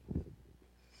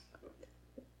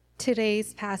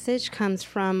Today's passage comes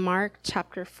from Mark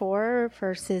chapter 4,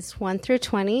 verses 1 through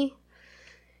 20,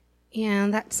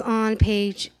 and that's on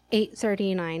page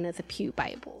 839 of the Pew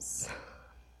Bibles.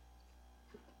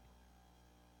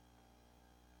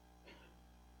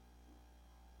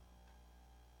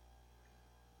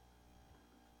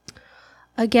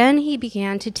 Again he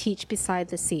began to teach beside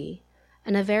the sea,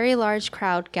 and a very large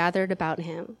crowd gathered about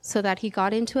him, so that he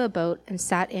got into a boat and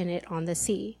sat in it on the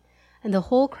sea. And the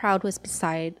whole crowd was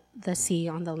beside the sea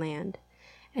on the land.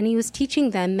 And he was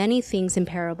teaching them many things in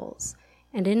parables.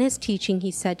 And in his teaching he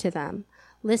said to them,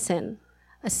 "Listen,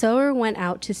 a sower went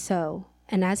out to sow,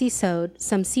 and as he sowed,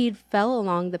 some seed fell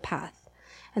along the path,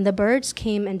 and the birds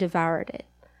came and devoured it.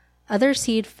 Other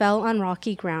seed fell on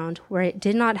rocky ground where it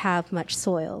did not have much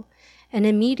soil, and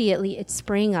immediately it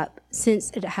sprang up, since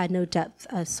it had no depth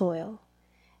of soil.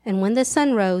 And when the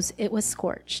sun rose, it was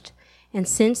scorched, and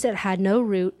since it had no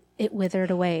root, it withered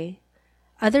away.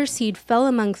 Other seed fell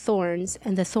among thorns,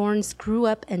 and the thorns grew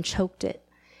up and choked it,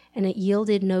 and it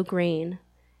yielded no grain.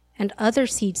 And other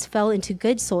seeds fell into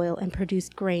good soil and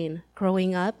produced grain,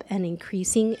 growing up and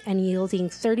increasing and yielding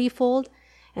 30-fold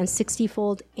and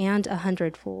 60-fold and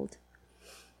 100-fold.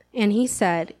 And he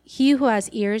said, 'He who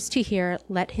has ears to hear,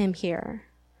 let him hear.'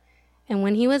 And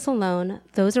when he was alone,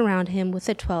 those around him with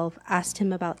the 12 asked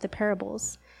him about the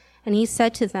parables. And he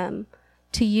said to them,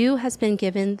 'To you has been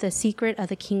given the secret of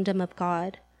the kingdom of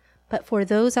God, but for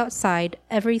those outside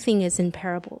everything is in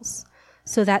parables,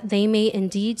 so that they may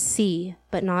indeed see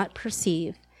but not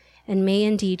perceive, and may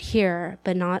indeed hear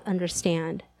but not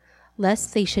understand,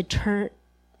 lest they should turn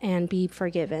and be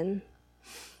forgiven.'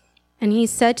 And he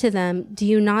said to them, 'Do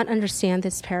you not understand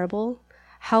this parable?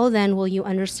 How then will you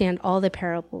understand all the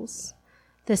parables?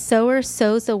 The sower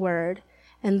sows the word,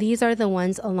 and these are the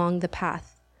ones along the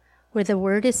path. Where the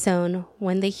word is sown,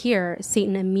 when they hear,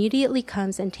 Satan immediately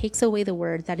comes and takes away the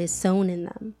word that is sown in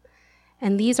them.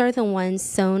 And these are the ones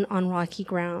sown on rocky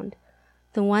ground,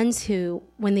 the ones who,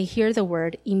 when they hear the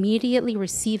word, immediately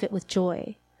receive it with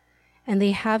joy. And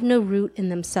they have no root in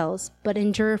themselves, but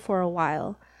endure for a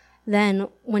while. Then,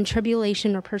 when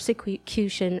tribulation or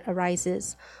persecution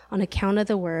arises on account of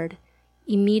the word,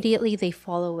 immediately they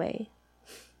fall away.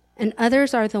 And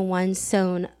others are the ones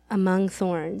sown among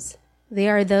thorns. They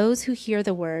are those who hear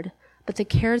the word, but the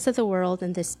cares of the world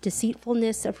and this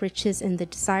deceitfulness of riches and the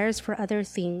desires for other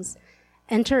things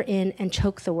enter in and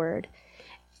choke the word,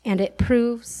 and it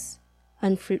proves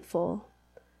unfruitful.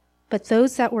 But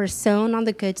those that were sown on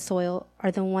the good soil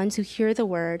are the ones who hear the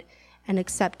word and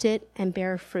accept it and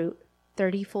bear fruit,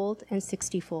 30-fold and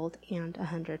 60-fold and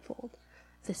 100-fold.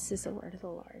 This is the word of the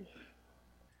Lord."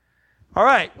 All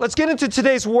right, let's get into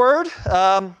today's word.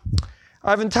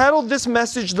 I've entitled this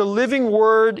message, "The Living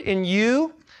Word in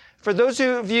You." For those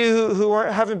of you who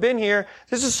haven't been here,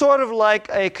 this is sort of like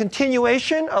a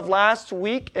continuation of last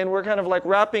week, and we're kind of like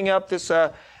wrapping up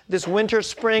this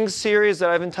winter-spring series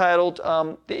that I've entitled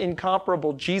The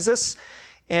Incomparable Jesus,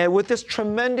 and with this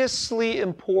tremendously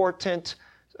important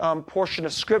portion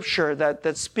of Scripture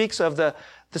that speaks of the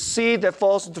seed that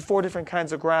falls into 4 different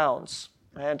kinds of grounds.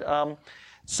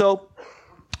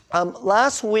 And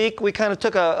last week we kind of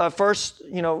took a first,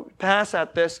 pass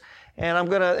at this,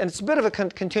 and it's a bit of a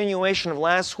continuation of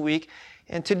last week.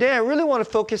 And today I really want to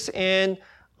focus in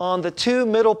on the 2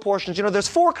 middle portions. There's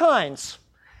 4 kinds.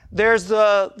 There's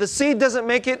the seed doesn't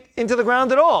make it into the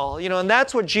ground at all, and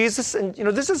that's what Jesus, and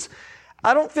this is,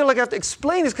 I don't feel like I have to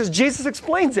explain this because Jesus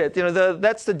explains it.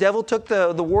 That's the devil took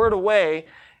the word away,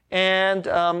 and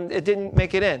it didn't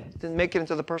make it in. It didn't make it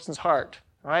into the person's heart,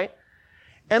 right?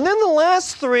 And then the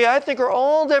last 3, I think, are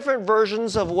all different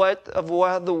versions of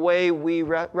the way we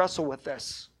wrestle with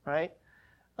this, right?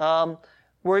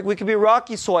 We could be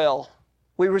rocky soil.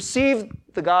 We receive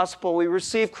the gospel, we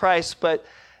receive Christ, but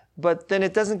then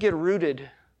it doesn't get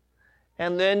rooted.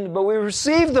 But we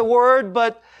receive the word,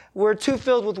 but we're too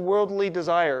filled with worldly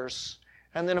desires.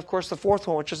 And then, of course, the 4th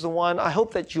one, which is the one I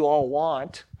hope that you all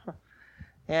want.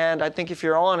 And I think if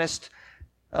you're honest,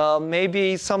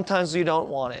 maybe sometimes you don't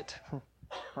want it.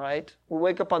 Right? We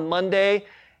wake up on Monday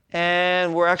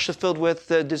and we're actually filled with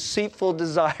the deceitful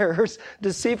desires,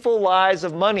 deceitful lies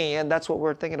of money, and that's what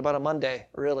we're thinking about on Monday,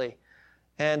 really.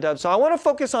 And so I want to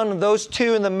focus on those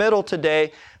 2 in the middle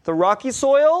today, the rocky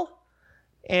soil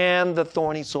and the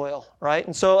thorny soil, right?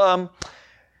 And so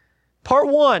part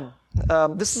 1,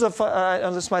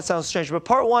 this might sound strange, but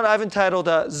part 1 I've entitled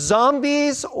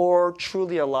Zombies or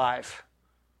Truly Alive,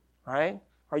 right?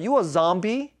 Are you a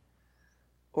zombie?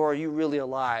 Or are you really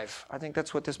alive? I think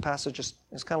that's what this passage is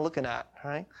kind of looking at,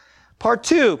 right? Part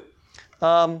 2,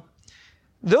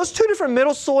 those two different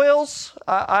middle soils,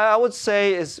 I would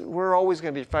say, is we're always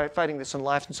going to be fighting this in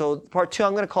life. And so part 2,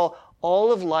 I'm going to call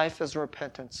all of life as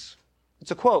repentance.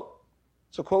 It's a quote.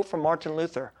 It's a quote from Martin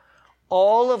Luther.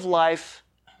 All of life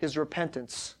is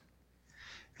repentance.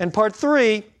 And part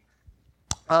 3,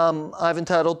 I've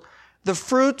entitled, The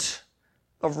Fruit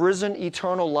of Risen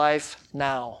Eternal Life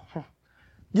Now.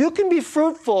 You can be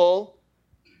fruitful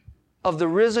of the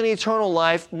risen eternal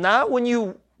life, not when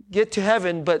you get to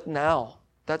heaven, but now.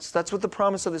 That's what the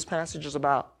promise of this passage is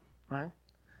about, right?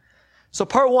 So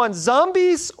part 1,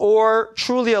 zombies or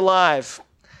truly alive.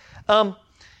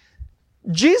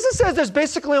 Jesus says there's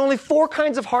basically only 4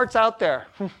 kinds of hearts out there.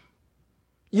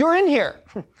 You're in here.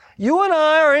 You and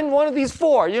I are in one of these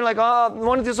 4. You're like,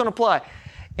 one of these don't apply.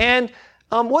 And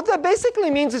what that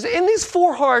basically means is in these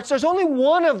 4 hearts, there's only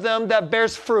one of them that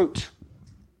bears fruit.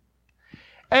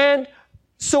 And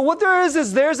so what there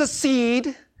is there's a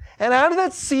seed, and out of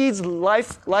that seed's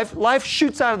life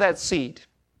shoots out of that seed.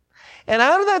 And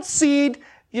out of that seed,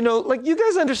 like you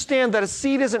guys understand that a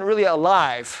seed isn't really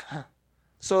alive.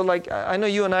 So like, I know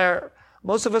you and I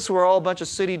most of us were all a bunch of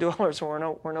city dwellers, so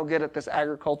we're no good at this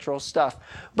agricultural stuff.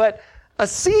 But a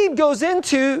seed goes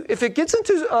into, if it gets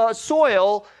into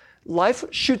soil, life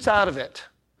shoots out of it.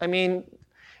 And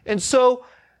so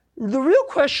the real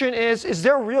question is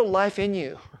there real life in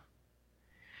you?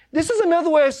 This is another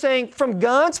way of saying, from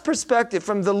God's perspective,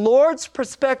 from the Lord's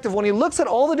perspective, when He looks at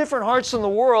all the different hearts in the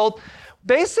world,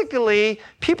 basically,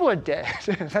 people are dead.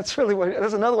 That's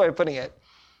another way of putting it.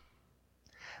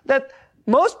 That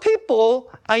most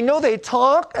people, I know they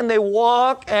talk and they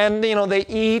walk and, they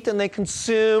eat and they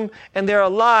consume and they're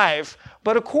alive.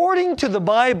 But according to the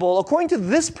Bible, according to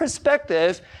this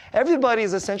perspective, everybody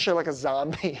is essentially like a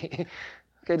zombie.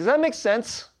 Okay, does that make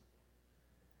sense?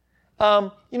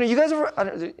 You guys ever, I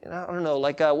don't know,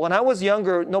 like when I was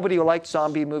younger, nobody liked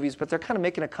zombie movies, but they're kind of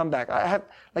making a comeback.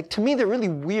 To me, they're really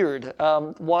weird.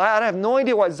 Why? I have no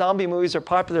idea why zombie movies are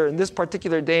popular in this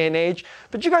particular day and age,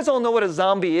 but you guys all know what a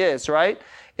zombie is, right?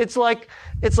 They're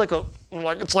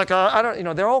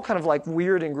all kind of like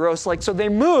weird and gross. Like, so they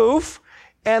move,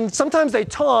 and sometimes they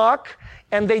talk,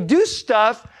 and they do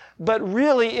stuff, but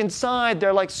really inside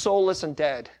they're like soulless and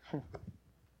dead.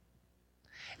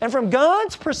 And from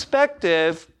God's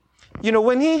perspective,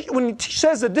 when he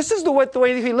says that this is the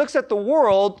way He looks at the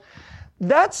world,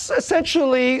 that's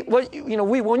essentially what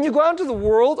when you go out into the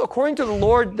world, according to the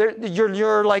Lord,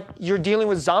 you're dealing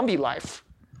with zombie life,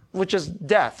 which is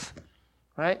death,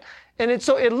 right? And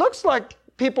so it looks like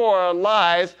people are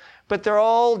alive, but they're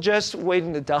all just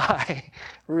waiting to die,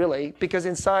 really, because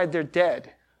inside they're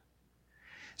dead.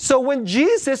 So when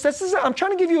Jesus, I'm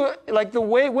trying to give you like the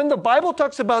way, when the Bible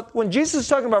talks about, when Jesus is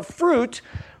talking about fruit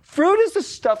is the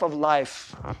stuff of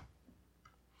life.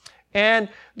 And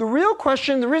the real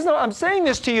question, the reason I'm saying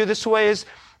this to you this way is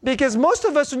because most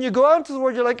of us, when you go out into the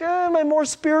world, you're like, am I more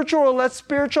spiritual or less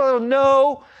spiritual? I don't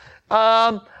know.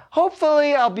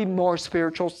 Hopefully I'll be more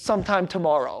spiritual sometime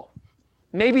tomorrow.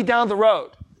 Maybe down the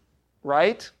road,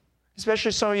 right?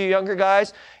 Especially some of you younger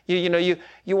guys,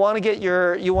 you want to get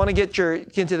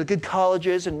into the good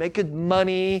colleges and make good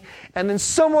money, and then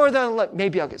somewhere down the line,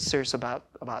 maybe I'll get serious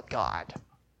about God,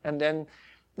 and then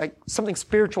like something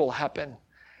spiritual will happen.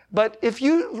 But if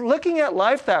you're looking at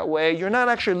life that way, you're not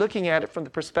actually looking at it from the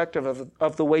perspective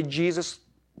of the way Jesus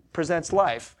presents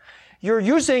life. You're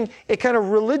using a kind of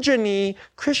religion-y,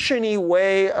 Christian-y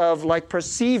way of like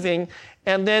perceiving.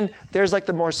 And then there's like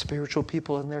the more spiritual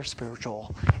people, and they're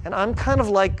spiritual. And I'm kind of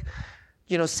like,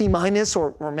 C-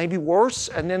 or maybe worse.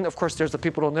 And then, of course, there's the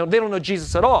people who they don't know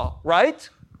Jesus at all, right?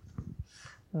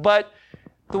 But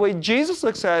the way Jesus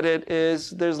looks at it is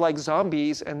there's like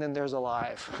zombies, and then there's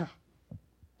alive.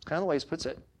 Kind of the way He puts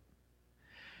it.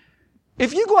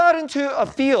 If you go out into a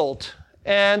field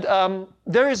and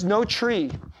there is no tree,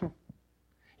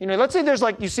 let's say there's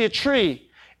you see a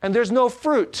tree and there's no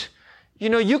fruit.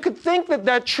 You could think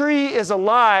that tree is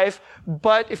alive,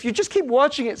 but if you just keep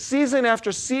watching it season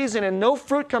after season and no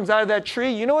fruit comes out of that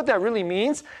tree, you know what that really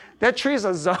means? That tree is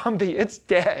a zombie. It's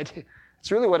dead.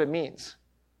 It's really what it means.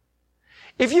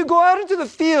 If you go out into the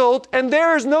field and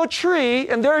there is no tree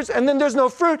and then there's no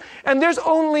fruit and there's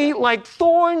only like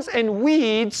thorns and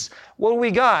weeds, what do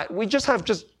we got? We just have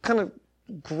kind of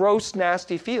gross,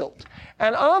 nasty field.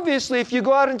 And obviously, if you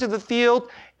go out into the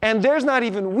field and there's not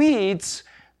even weeds,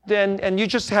 and you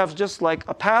just have like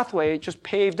a pathway just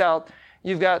paved out,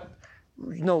 you've got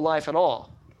no life at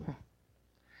all.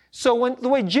 So the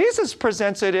way Jesus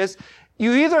presents it is,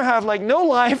 you either have like no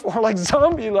life or like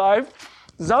zombie life,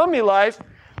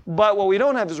 but what we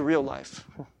don't have is real life.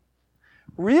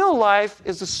 Real life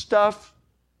is the stuff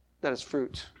that is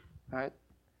fruit, right?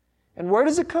 And where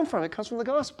does it come from? It comes from the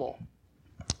gospel.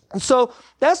 And so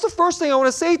that's the first thing I want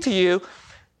to say to you,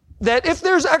 that if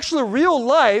there's actually real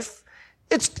life,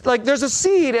 it's like there's a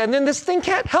seed, and then this thing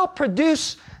can't help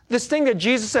produce this thing that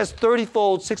Jesus says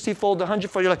 30-fold, 60-fold,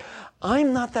 100-fold. You're like,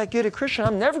 I'm not that good a Christian.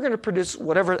 I'm never going to produce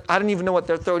whatever. I don't even know what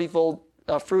their 30-fold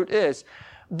fruit is.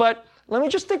 But let me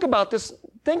just think about this.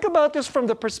 Think about this from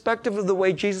the perspective of the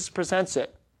way Jesus presents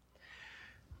it.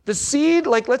 The seed,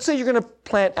 like let's say you're going to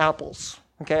plant apples,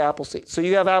 okay, apple seeds. So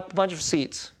you have a bunch of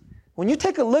seeds. When you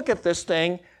take a look at this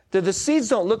thing, the seeds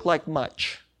don't look like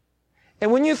much.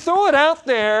 And when you throw it out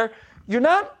there, you're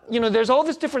not, there's all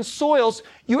these different soils.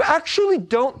 You actually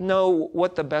don't know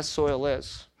what the best soil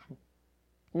is.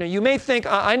 You may think,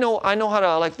 I know how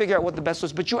to figure out what the best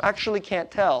is, but you actually can't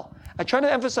tell. I tried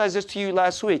to emphasize this to you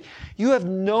last week. You have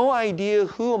no idea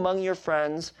who among your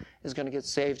friends is going to get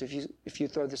saved if you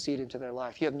throw the seed into their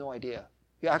life. You have no idea.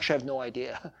 You actually have no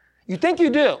idea. You think you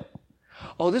do.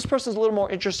 Oh, this person's a little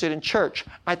more interested in church.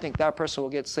 I think that person will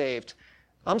get saved.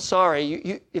 I'm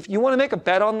sorry. If you want to make a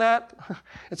bet on that,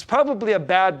 it's probably a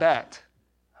bad bet.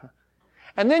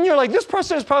 And then you're like, this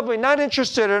person is probably not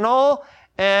interested at all,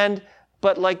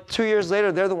 but 2 years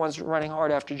later, they're the ones running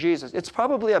hard after Jesus. It's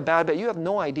probably a bad bet. You have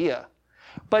no idea.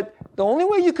 But the only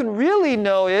way you can really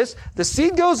know is the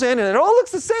seed goes in and it all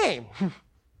looks the same.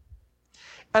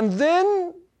 And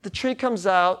then the tree comes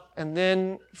out and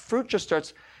then fruit just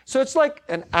starts. So it's like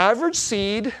an average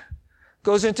seed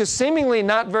goes into seemingly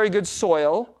not very good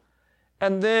soil,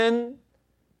 and then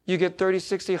you get 30,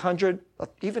 60, 100,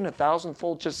 even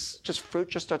 1,000-fold just fruit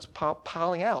just starts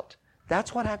piling out.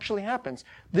 That's what actually happens.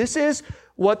 This is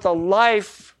what the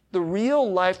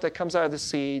real life that comes out of the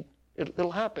seed,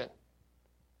 it'll happen.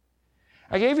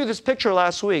 I gave you this picture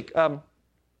last week. I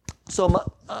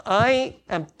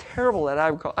am terrible at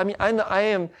agriculture. I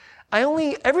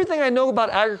mean, everything I know about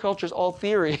agriculture is all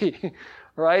theory,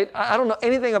 right? I don't know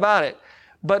anything about it.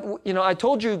 But, I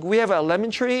told you we have a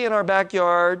lemon tree in our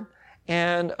backyard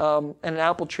and an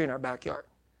apple tree in our backyard.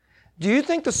 Do you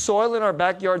think the soil in our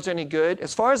backyard's any good?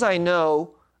 As far as I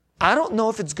know, I don't know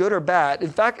if it's good or bad.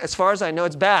 In fact, as far as I know,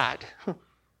 it's bad.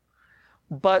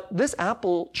 But this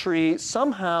apple tree,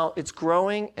 somehow it's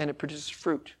growing and it produces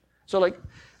fruit. So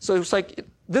it's like,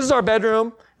 this is our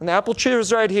bedroom, and the apple tree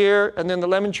is right here, and then the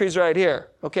lemon tree is right here.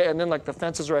 Okay, and then the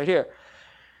fence is right here.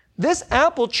 This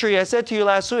apple tree, I said to you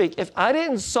last week, if I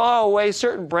didn't saw away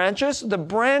certain branches, the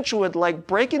branch would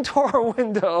break into our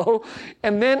window,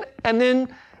 and then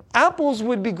apples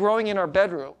would be growing in our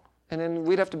bedroom. And then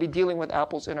we'd have to be dealing with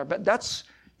apples in our bed.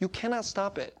 You cannot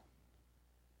stop it.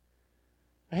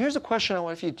 And here's a question I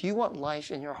want for you. Do you want life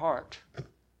in your heart?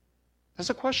 That's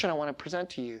a question I want to present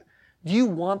to you. Do you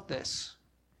want this?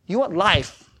 Do you want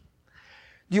life?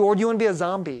 Or do you want to be a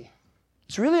zombie?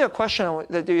 It's really a question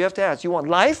that you have to ask. Do you want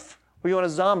life or do you want a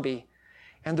zombie?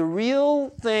 And the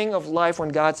real thing of life, when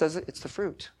God says it, it's the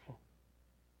fruit.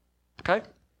 Okay?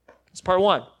 That's part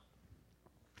one.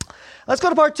 Let's go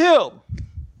to part two.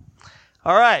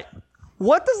 All right.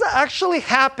 What does actually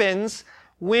happens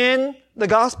when the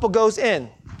gospel goes in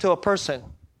to a person?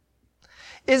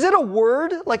 Is it a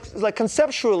word? Like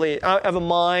conceptually, I have a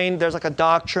mind, there's a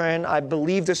doctrine, I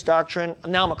believe this doctrine,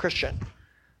 now I'm a Christian.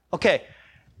 Okay.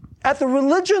 At the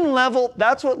religion level,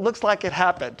 that's what looks like it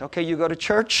happened. Okay, you go to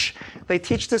church, they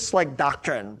teach this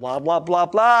doctrine, blah, blah, blah,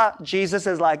 blah. Jesus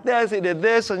is like this, he did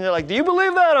this, and you're like, do you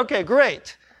believe that? Okay,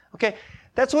 great. Okay,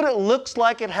 that's what it looks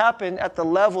like it happened at the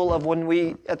level of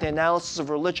at the analysis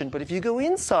of religion. But if you go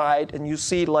inside and you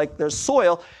see there's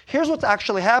soil, here's what's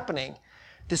actually happening.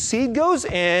 The seed goes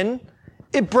in,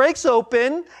 it breaks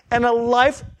open, and a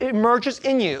life emerges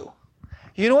in you.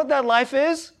 You know what that life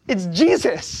is? It's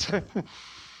Jesus.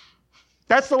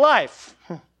 That's the life.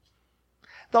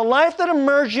 The life that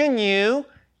emerged in you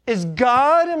is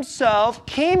God himself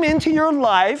came into your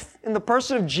life in the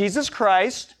person of Jesus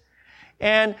Christ.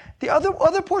 And the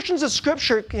other portions of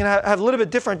Scripture have a little bit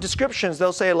different descriptions.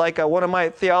 They'll say, one of my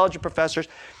theology professors,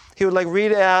 he would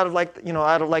read it out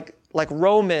of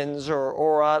Romans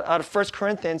or out of 1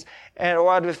 Corinthians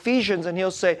or out of Ephesians, and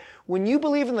he'll say, when you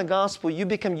believe in the gospel, you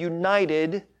become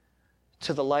united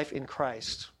to the life in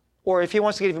Christ. Or if he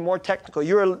wants to get even more technical,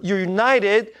 you're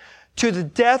united to the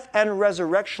death and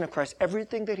resurrection of Christ.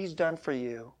 Everything that he's done for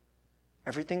you,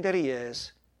 everything that he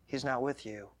is, he's now with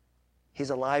you. He's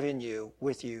alive in you,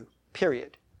 with you,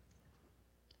 period.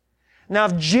 Now,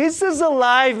 if Jesus is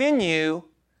alive in you,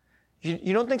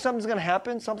 you don't think something's going to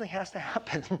happen? Something has to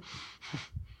happen.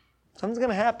 Something's going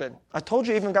to happen. I told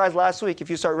you even, guys, last week, if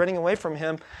you start running away from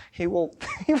him, he will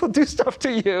do stuff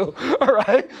to you, all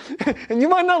right? And you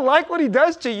might not like what he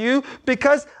does to you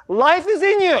because life is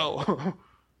in you,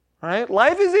 right?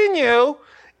 Life is in you,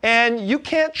 and you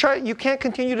can't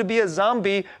continue to be a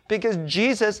zombie because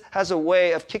Jesus has a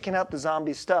way of kicking out the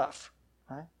zombie stuff,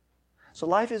 right? So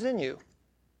life is in you.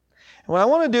 And what I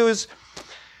want to do is,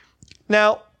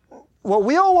 now, what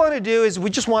we all want to do is we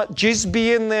just want Jesus to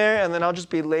be in there, and then I'll just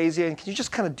be lazy, and can you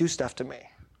just kind of do stuff to me,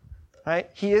 right?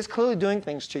 He is clearly doing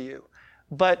things to you.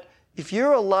 But if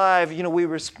you're alive, we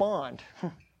respond.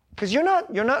 Because you're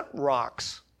not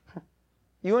rocks.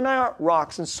 You and I aren't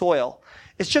rocks and soil.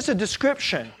 It's just a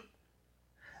description.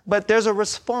 But there's a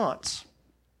response.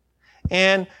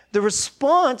 And the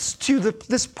response to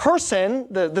this person,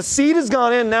 the seed has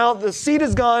gone in now, the seed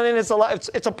has gone in, it's alive.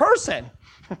 It's a person.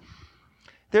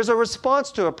 There's a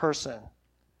response to a person.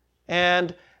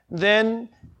 And then,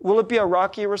 will it be a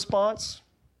rocky response?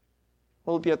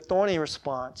 Will it be a thorny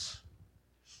response?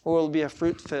 Or will it be a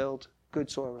fruit-filled,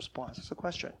 good soil response? That's the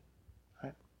question.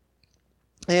 Right?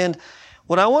 And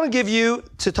what I want to give you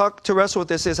to wrestle with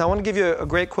this is I want to give you a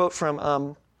great quote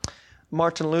from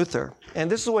Martin Luther.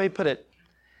 And this is the way he put it.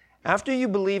 After you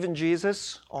believe in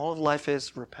Jesus, all of life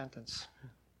is repentance.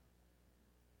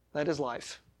 That is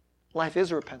life. Life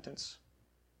is repentance.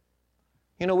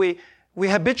 We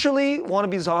habitually want to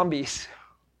be zombies.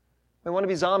 We want to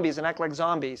be zombies and act like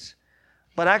zombies.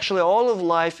 But actually, all of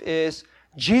life is,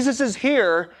 Jesus is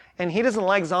here, and he doesn't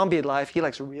like zombie life. He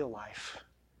likes real life.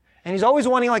 And he's always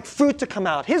wanting fruit to come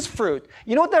out, his fruit.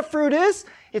 You know what that fruit is?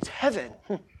 It's heaven.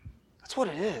 That's what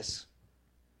it is.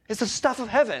 It's the stuff of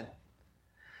heaven.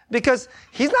 Because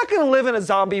he's not going to live in a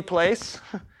zombie place.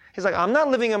 He's like, I'm not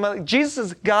living in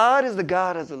Jesus' God is the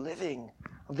God of the living,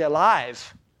 of the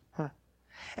alive.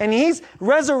 And he's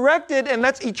resurrected, and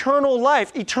that's eternal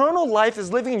life. Eternal life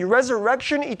is living in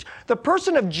resurrection. The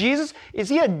person of Jesus, is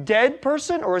he a dead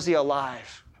person or is he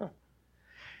alive?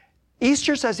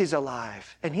 Easter says he's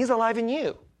alive, and he's alive in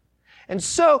you. And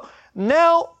so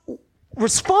now,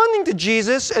 responding to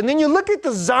Jesus, and then you look at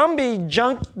the zombie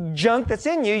junk that's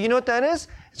in you, you know what that is?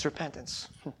 It's repentance.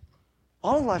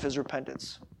 All of life is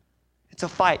repentance. It's a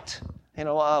fight.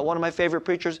 One of my favorite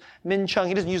preachers, Min Chung,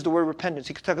 he doesn't use the word repentance.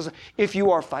 He tells us, if you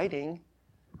are fighting,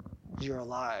 you're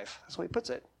alive. That's the way he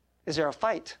puts it. Is there a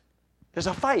fight? There's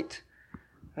a fight,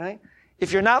 right?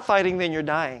 If you're not fighting, then you're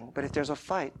dying. But if there's a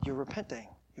fight, you're repenting.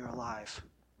 You're alive.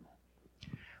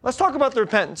 Let's talk about the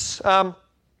repentance. I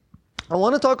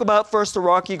want to talk about first the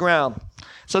rocky ground.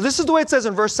 So this is the way it says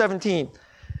in verse 17.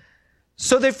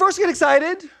 So they first get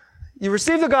excited. You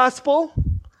receive the gospel.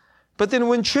 But then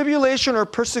when tribulation or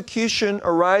persecution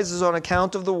arises on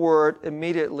account of the word,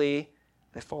 immediately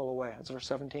they fall away. That's verse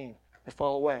 17. They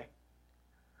fall away.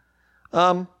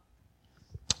 I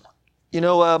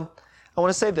want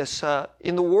to say this.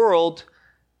 In the world,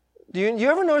 do you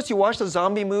ever notice you watch the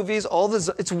zombie movies?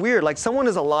 It's weird. Like someone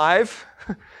is alive,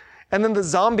 and then the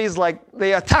zombies,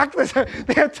 they attack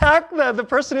the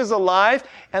person who's alive,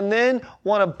 and then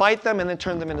want to bite them and then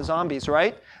turn them into zombies,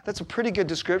 right? That's a pretty good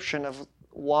description of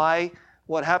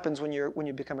what happens when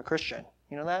you become a Christian.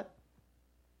 You know that?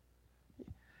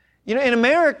 In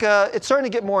America, it's starting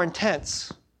to get more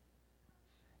intense.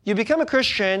 You become a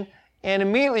Christian, and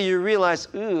immediately you realize,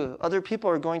 other people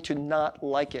are going to not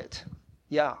like it.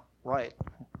 Yeah, right.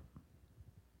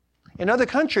 In other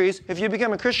countries, if you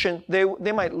become a Christian,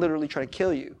 they might literally try to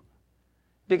kill you.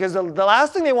 Because the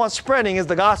last thing they want spreading is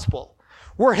the gospel.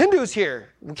 We're Hindus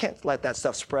here. We can't let that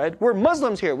stuff spread. We're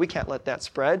Muslims here. We can't let that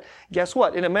spread. Guess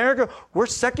what? In America, we're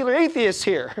secular atheists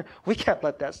here. We can't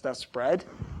let that stuff spread.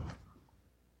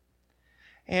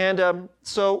 And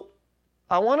so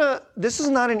this is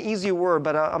not an easy word,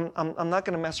 but I'm not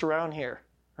going to mess around here,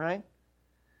 right?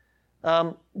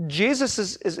 Jesus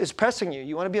is pressing you.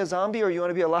 You want to be a zombie or you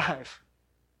want to be alive?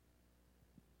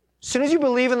 As soon as you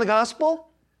believe in the gospel,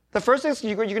 the first thing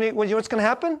what's going to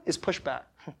happen is pushback.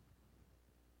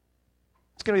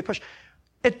 It's going to be pushed.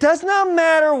 It does not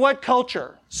matter what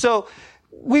culture. So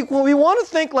we want to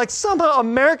think like somehow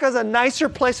America is a nicer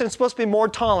place and it's supposed to be more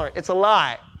tolerant. It's a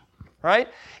lie, right?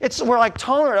 We're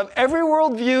tolerant of every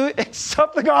worldview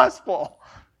except the gospel.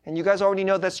 And you guys already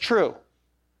know that's true.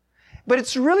 But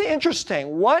it's really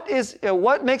interesting. What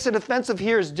makes it offensive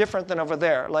here is different than over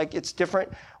there. It's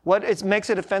different. What makes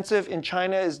it offensive in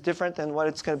China is different than what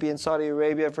it's going to be in Saudi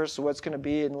Arabia versus what it's going to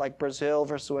be in Brazil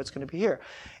versus what it's going to be here.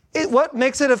 What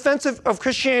makes it offensive of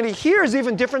Christianity here is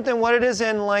even different than what it is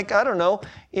in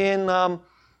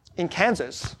in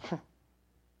Kansas.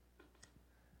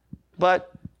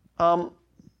 But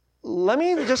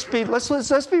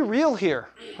let's be real here,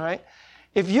 right?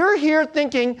 If you're here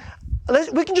thinking,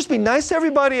 we can just be nice to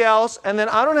everybody else, and then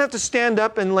I don't have to stand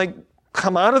up and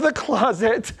come out of the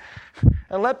closet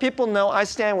and let people know I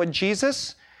stand with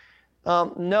Jesus.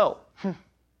 No.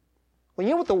 Well,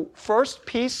 you know what the first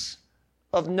piece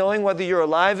of knowing whether you're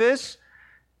alive is?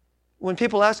 When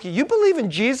people ask you, you believe in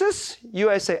Jesus?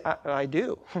 I say, I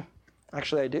do.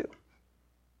 Actually, I do.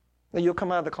 Then you'll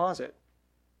come out of the closet.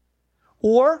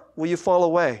 Or will you fall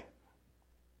away?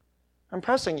 I'm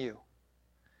pressing you.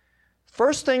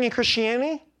 First thing in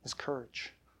Christianity is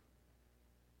courage.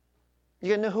 You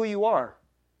got to know who you are.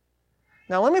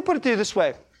 Now, let me put it to you this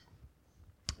way.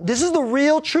 This is the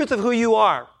real truth of who you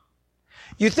are.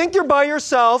 You think you're by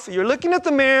yourself. You're looking at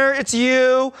the mirror. It's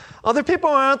you. Other people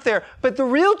are out there. But the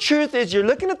real truth is you're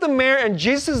looking at the mirror and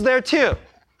Jesus is there too.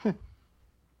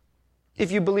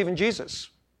 If you believe in Jesus.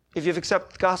 If you've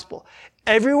accepted the gospel.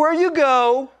 Everywhere you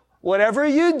go, whatever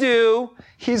you do,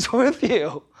 He's with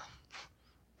you.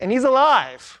 And He's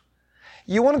alive.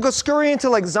 You want to go scurry into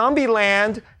like zombie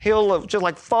land, He'll just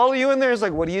like follow you in there. He's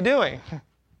like, what are you doing?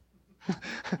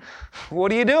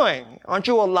 What are you doing? Aren't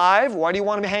you alive? Why do you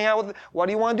want to hang out with, why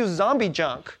do you want to do zombie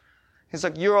junk? He's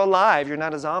like, you're alive. You're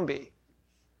not a zombie.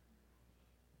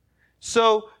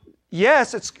 So,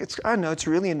 yes, I know it's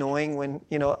really annoying when,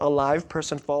 a live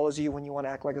person follows you when you want to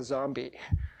act like a zombie.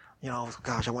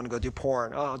 Gosh, I want to go do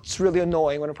porn. Oh, it's really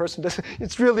annoying when a person does,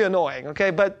 it's really annoying, okay?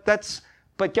 But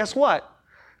guess what?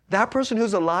 That person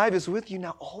who's alive is with you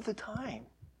now all the time.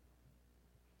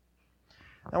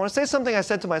 I want to say something I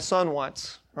said to my son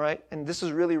once, right? And this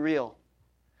is really real.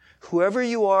 Whoever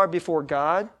you are before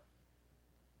God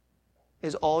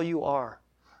is all you are.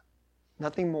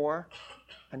 Nothing more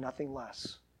and nothing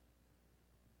less.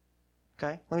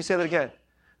 Okay? Let me say that again.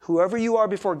 Whoever you are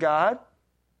before God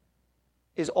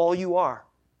is all you are.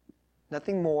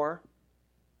 Nothing more,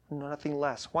 nothing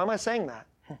less. Why am I saying that?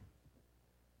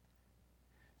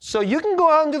 So you can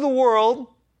go out into the world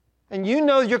and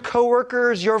your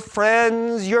coworkers, your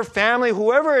friends, your family,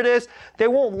 whoever it is, they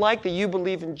won't like that you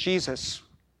believe in Jesus.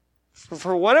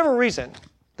 For whatever reason.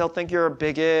 They'll think you're a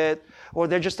bigot, or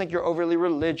they just think you're overly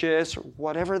religious, or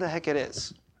whatever the heck it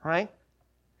is, right?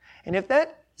 And if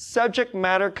that subject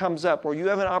matter comes up, or you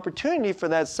have an opportunity for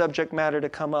that subject matter to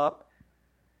come up,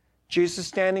 Jesus is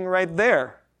standing right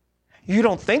there. You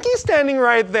don't think He's standing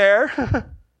right there.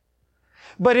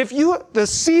 But if the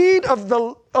seed of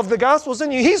the gospel is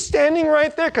in you, He's standing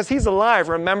right there because He's alive,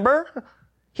 remember?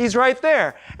 He's right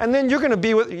there. And then you're going to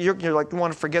be with, you're like, you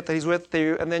want to forget that He's with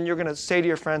you, and then you're going to say to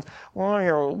your friends, don't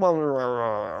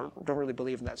really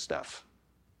believe in that stuff.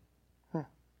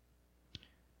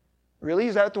 Really?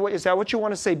 Is that what you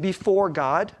want to say before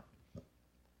God?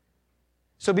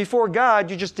 So before God,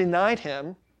 you just denied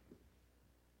Him.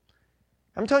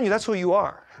 I'm telling you, that's who you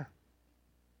are.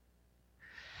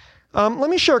 Let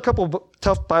me share a couple of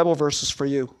tough Bible verses for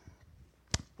you.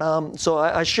 So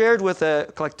I shared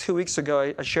like 2 weeks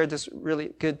ago, I shared this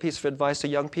really good piece of advice to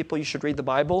young people. You should read the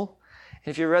Bible.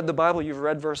 And if you read the Bible, you've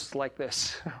read verses like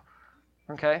this.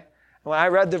 Okay? When I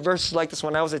read the verses like this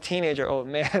when I was a teenager, oh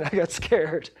man, I got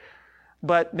scared.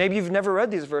 But maybe you've never read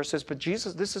these verses, but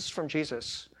this is from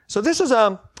Jesus. So this is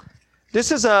Mark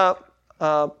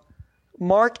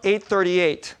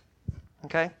 8:38.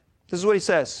 Okay? This is what He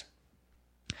says.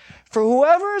 For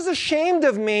whoever is ashamed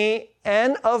of me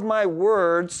and of my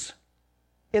words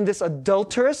in this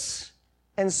adulterous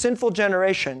and sinful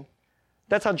generation,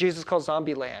 that's how Jesus calls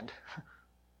zombie land.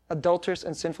 Adulterous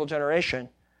and sinful generation.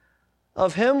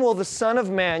 Of him will the Son of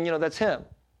Man, that's Him,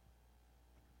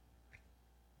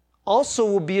 also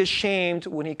will be ashamed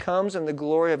when He comes in the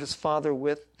glory of His Father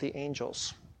with the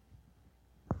angels.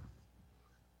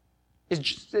 Is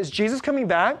Jesus coming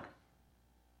back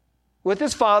with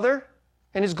His Father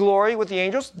and His glory with the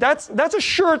angels? That's a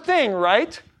sure thing,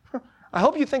 right? I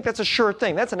hope you think that's a sure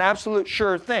thing. That's an absolute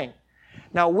sure thing.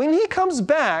 Now, when He comes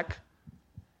back,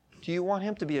 do you want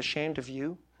Him to be ashamed of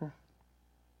you?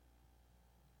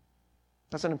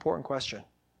 That's an important question.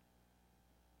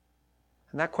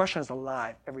 And that question is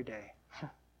alive every day.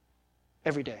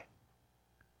 Every day.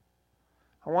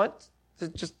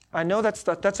 I know that's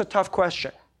a tough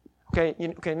question. Okay,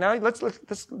 now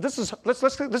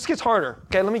this gets harder.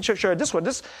 Okay, let me show you this one.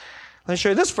 Let me show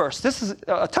you this verse. This is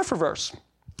a tougher verse.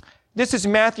 This is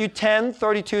Matthew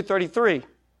 10:32-33.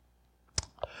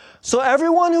 So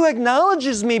everyone who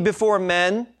acknowledges me before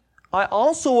men, I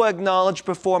also will acknowledge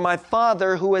before my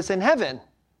Father who is in heaven.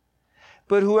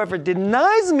 But whoever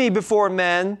denies me before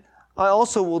men, I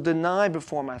also will deny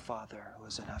before my Father who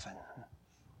is in heaven.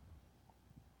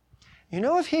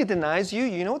 If He denies you,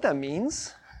 you know what that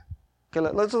means? Okay,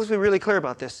 let's be really clear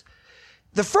about this.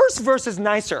 The first verse is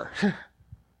nicer.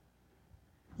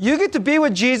 You get to be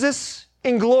with Jesus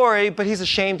in glory, but He's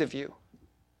ashamed of you.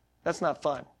 That's not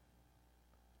fun.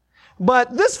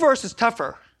 But this verse is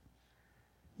tougher.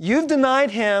 You've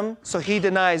denied Him, so He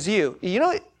denies you.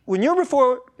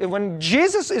 when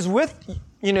Jesus is with,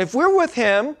 if we're with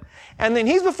him, and then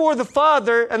he's before the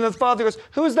Father, and the Father goes,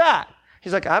 who's that?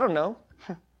 He's like, I don't know.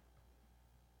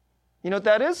 You know what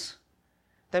that is?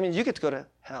 That means you get to go to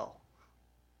hell.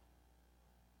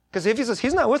 Because if he says,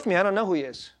 he's not with me, I don't know who he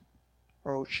is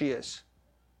or who she is.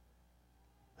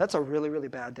 That's a really, really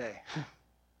bad day.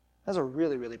 That's a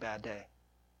really, really bad day.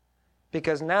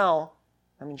 Because now,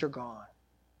 that means you're gone.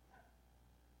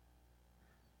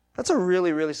 That's a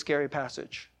really, really scary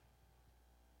passage.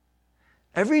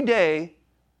 Every day,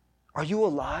 are you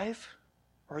alive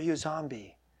or are you a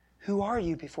zombie? Who are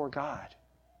you before God?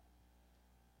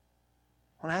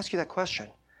 I want to ask you that question.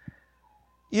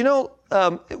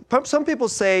 Some people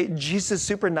say Jesus is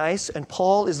super nice and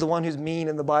Paul is the one who's mean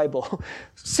in the Bible.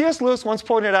 C.S. Lewis once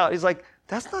pointed out, he's like,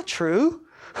 that's not true.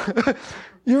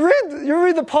 You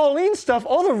read the Pauline stuff,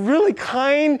 all the really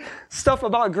kind stuff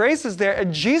about grace is there,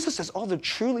 and Jesus says all the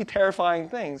truly terrifying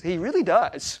things. He really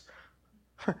does.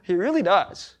 He really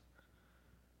does.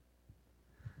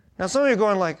 Now some of you are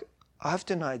going like, I've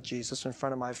denied Jesus in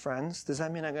front of my friends. Does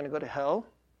that mean I'm going to go to hell?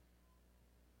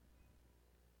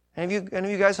 Any of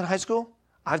you guys in high school?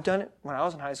 I've done it when I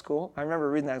was in high school. I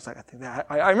remember reading that. I was like,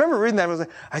 I remember reading that. I was like,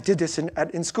 I did this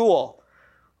in school.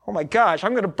 Oh my gosh,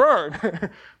 I'm going to burn.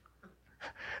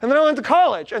 And then I went to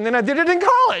college, and then I did it in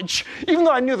college, even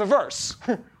though I knew the verse.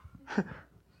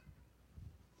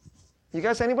 You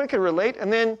guys, anybody could relate?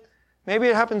 And then maybe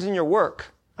it happens in your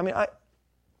work. Okay,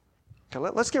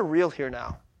 let's get real here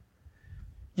now.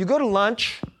 You go to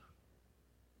lunch.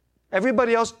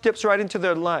 Everybody else dips right into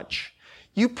their lunch.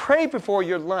 You pray before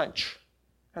your lunch.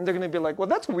 And they're going to be like, well,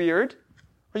 that's weird.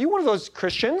 Are you one of those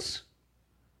Christians?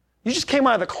 You just came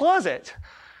out of the closet.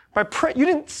 You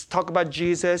didn't talk about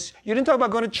Jesus. You didn't talk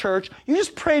about going to church. You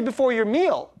just prayed before your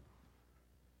meal.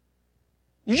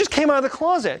 You just came out of the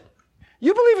closet.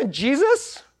 You believe in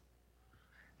Jesus?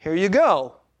 Here you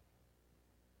go.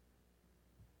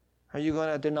 Are you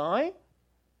going to deny?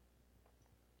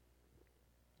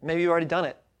 Maybe you've already done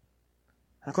it.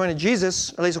 According to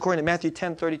Jesus, at least according to Matthew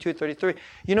 10, 32, 33,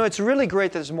 it's really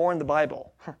great that there's more in the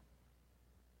Bible. Let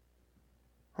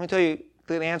me tell you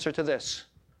the answer to this.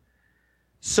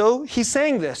 So he's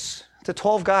saying this to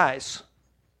 12 guys.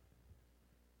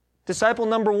 Disciple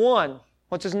number 1,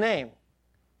 what's his name?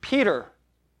 Peter.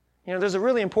 There's a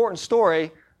really important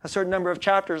story a certain number of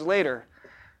chapters later.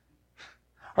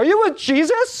 Are you with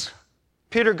Jesus?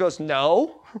 Peter goes,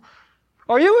 no.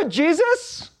 Are you with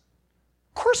Jesus?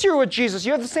 Of course you're with Jesus.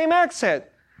 You have the same accent.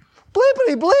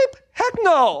 Bleepity bleep. Heck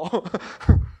no.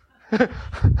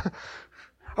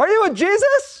 Are you with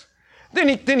Jesus? Then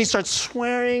he starts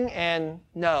swearing and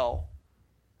no.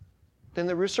 Then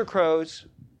the rooster crows.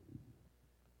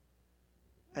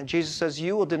 And Jesus says,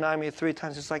 you will deny me 3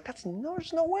 times. It's like,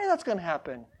 there's no way that's going to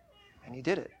happen. And he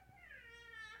did it.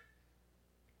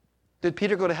 Did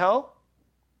Peter go to hell?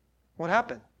 What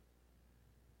happened?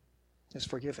 He's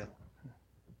forgiven.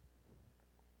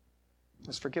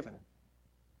 He's forgiven.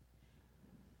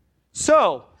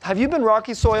 So, have you been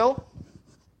rocky soil?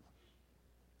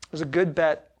 There's a good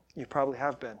bet you probably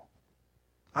have been.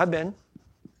 I've been.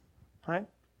 Right?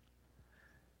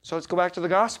 So let's go back to the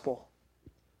gospel.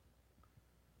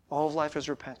 All of life is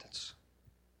repentance.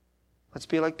 Let's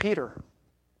be like Peter.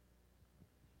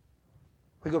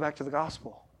 We go back to the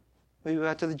gospel. We go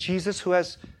back to the Jesus who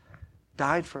has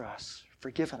died for us,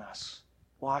 forgiven us,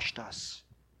 washed us,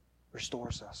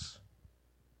 restores us.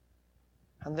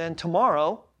 And then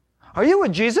tomorrow, are you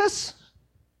with Jesus?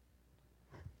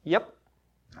 Yep,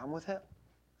 I'm with him.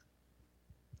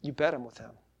 You bet I'm with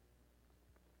him.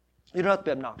 You don't have to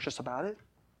be obnoxious about it.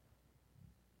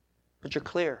 But you're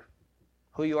clear.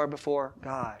 Who you are before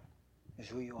God is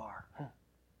who you are.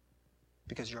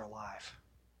 Because you're alive.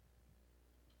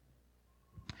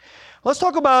 Let's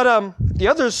talk about the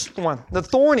other one, the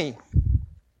thorny.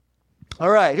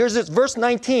 All right, here's this, verse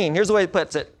 19. Here's the way it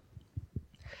puts it.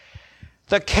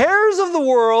 The cares of the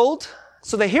world,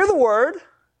 so they hear the word,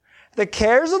 the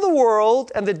cares of the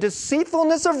world and the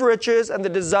deceitfulness of riches and the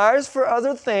desires for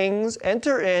other things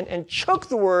enter in and choke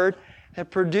the word and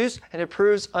it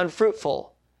proves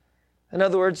unfruitful. In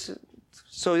other words,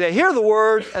 so they hear the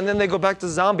word and then they go back to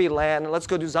zombie land and let's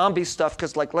go do zombie stuff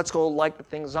because let's go like the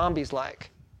things zombies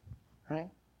like, right?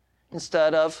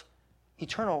 Instead of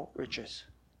eternal riches.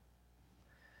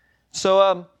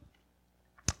 So,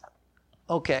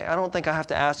 okay, I don't think I have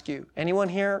to ask you. Anyone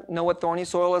here know what thorny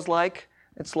soil is like?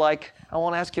 It's like, I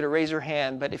won't ask you to raise your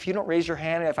hand, but if you don't raise your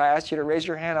hand, if I ask you to raise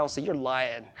your hand, I'll say, you're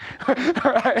lying. All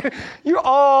right? You're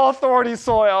all thorny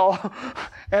soil.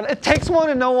 And it takes one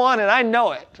to know one, and I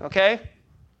know it, okay?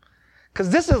 Because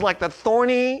this is like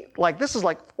this is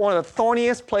like one of the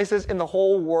thorniest places in the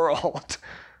whole world.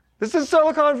 This is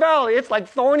Silicon Valley. It's like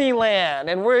thorny land,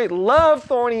 and we love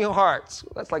thorny hearts.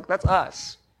 That's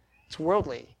us. It's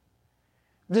worldly.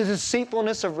 The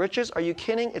deceitfulness of riches, are you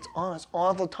kidding? It's honest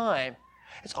all the time.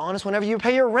 It's honest whenever you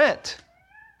pay your rent.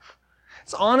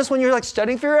 It's honest when you're like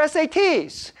studying for your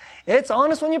SATs. It's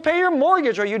honest when you pay your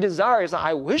mortgage or you desire. It's like,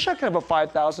 I wish I could have a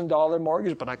 $5,000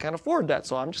 mortgage, but I can't afford that,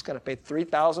 so I'm just going to pay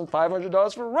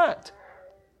 $3,500 for rent.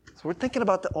 So we're thinking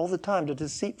about that all the time, the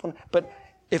deceitfulness. But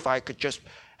if I could just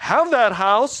have that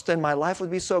house, then my life would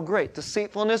be so great.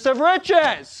 Deceitfulness of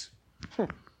riches.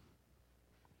 Don't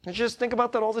you just think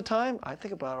about that all the time? I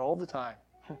think about it all the time.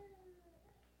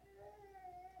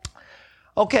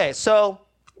 Okay, so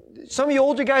some of you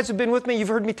older guys have been with me. You've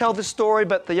heard me tell this story,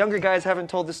 but the younger guys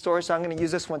haven't told this story, so I'm going to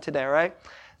use this one today, all right?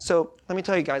 So let me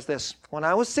tell you guys this. When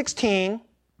I was 16,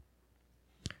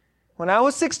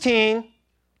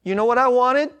 you know what I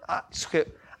wanted?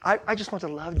 I just want to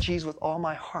love Jesus with all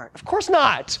my heart. Of course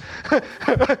not.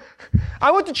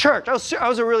 I went to church. I thought it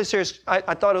was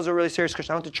a really serious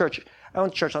Christian. I went to church. I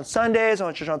went to church on Sundays. I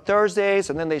went to church on Thursdays.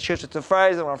 And then they shifted to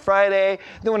Fridays. I went on Friday.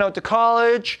 Then when I went to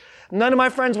college, none of my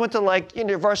friends went to like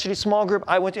university small group.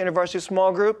 I went to university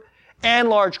small group and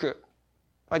large group.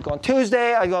 I'd go on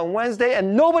Tuesday. I'd go on Wednesday.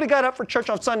 And nobody got up for church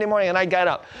on Sunday morning. And I got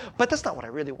up. But that's not what I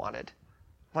really wanted.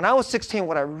 When I was 16,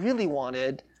 what I really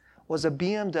wanted was a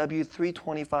BMW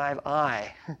 325i.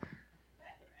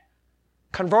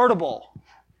 Convertible.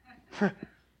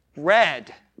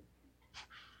 Red.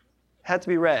 Had to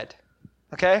be red.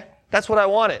 Okay? That's what I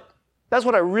wanted. That's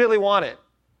what I really wanted.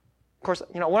 Of course,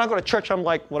 when I go to church, I'm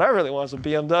like, what I really want is a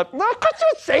BMW. No, of course you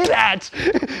don't say that.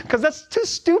 Because that's too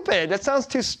stupid. That sounds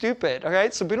too stupid. All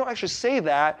right? So we don't actually say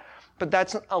that, but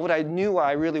that's what I knew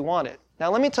I really wanted.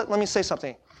 Now, let me say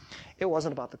something. It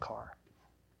wasn't about the car.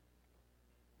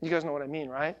 You guys know what I mean,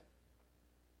 right?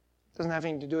 It doesn't have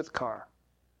anything to do with the car.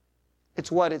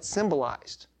 It's what it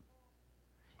symbolized.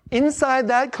 Inside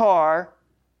that car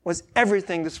was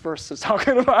everything this verse is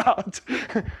talking about.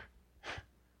 All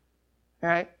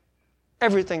right?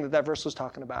 Everything that verse was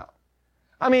talking about.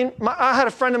 I mean, I had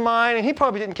a friend of mine, and he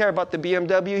probably didn't care about the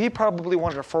BMW. He probably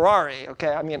wanted a Ferrari,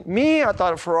 okay? I mean, I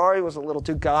thought a Ferrari was a little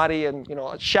too gaudy and,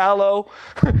 shallow.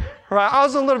 Right? I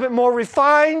was a little bit more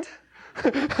refined.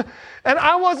 And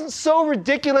I wasn't so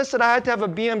ridiculous that I had to have a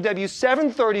BMW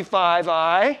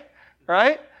 735i,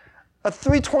 right? A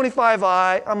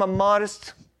 325i. I'm a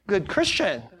modest, good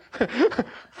Christian. A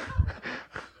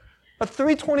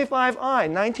 325i,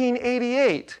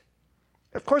 1988.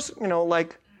 Of course,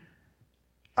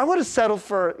 I would have settled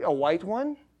for a white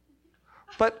one,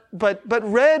 but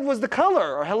red was the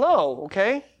color, or hello,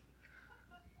 okay?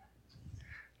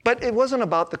 But it wasn't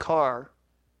about the car.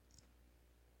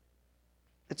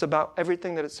 It's about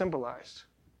everything that it symbolized.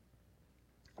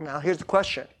 Now, here's the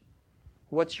question.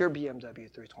 What's your BMW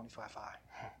 325i?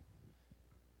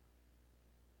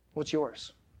 What's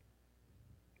yours?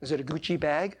 Is it a Gucci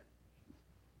bag?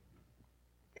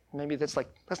 Maybe that's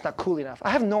not cool enough. I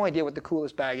have no idea what the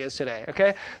coolest bag is today,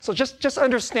 okay? So just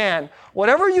understand,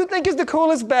 whatever you think is the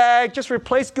coolest bag, just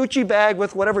replace Gucci bag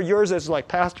with whatever yours is. Like,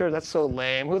 Pastor, that's so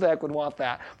lame. Who the heck would want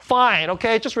that? Fine,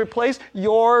 okay? Just replace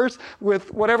yours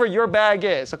with whatever your bag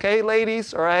is, okay,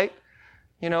 ladies, all right?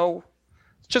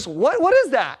 Just what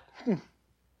is that?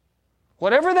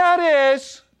 Whatever that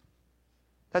is,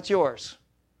 that's yours.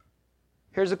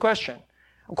 Here's the question.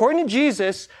 According to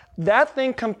Jesus, that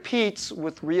thing competes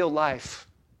with real life.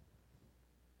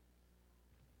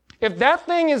 If that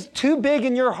thing is too big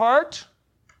in your heart,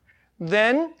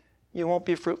 then you won't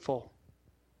be fruitful.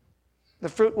 The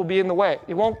fruit will be in the way.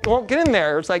 It won't get in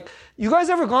there. It's like, you guys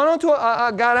ever gone out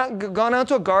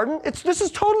to a garden? This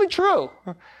is totally true.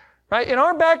 Right? In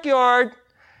our backyard,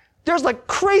 there's like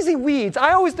crazy weeds.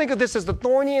 I always think of this as the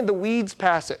thorny and the weeds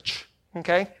passage.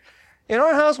 Okay? In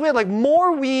our house, we had like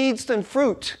more weeds than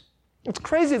fruit. It's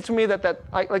crazy to me that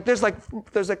there's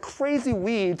like crazy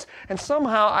weeds, and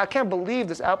somehow I can't believe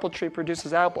this apple tree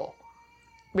produces apple,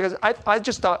 because I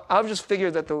just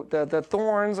figured that the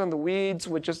thorns and the weeds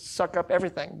would just suck up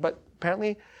everything. But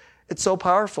apparently, it's so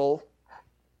powerful,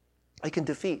 it can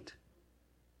defeat.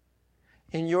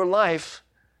 In your life,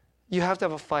 you have to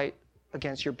have a fight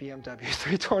against your BMW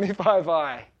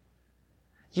 325i.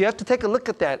 You have to take a look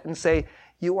at that and say,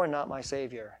 you are not my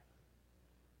Savior.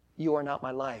 You are not my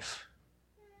life.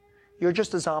 You're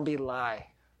just a zombie lie.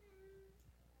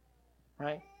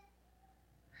 Right?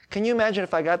 Can you imagine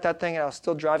if I got that thing and I was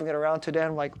still driving it around today?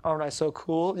 I'm like, aren't I so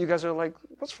cool? You guys are like,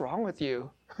 what's wrong with you?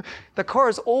 The car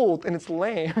is old and it's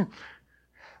lame.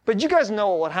 But you guys know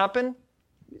what would happen.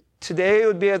 Today it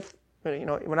would be a You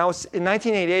know, when I was in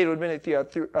 1988, it would have been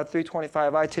a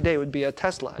 325i. Today it would be a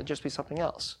Tesla. It'd just be something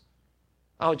else.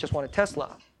 I would just want a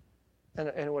Tesla, and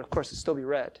it would, of course, it'd still be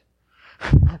red.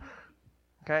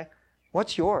 Okay,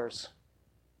 what's yours?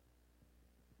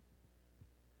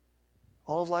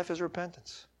 All of life is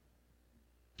repentance.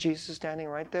 Jesus is standing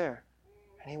right there,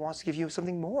 and he wants to give you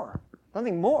something more,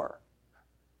 something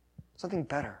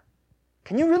better.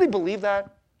 Can you really believe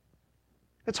that?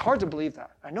 It's hard to believe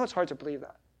that. I know it's hard to believe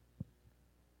that.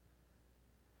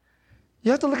 You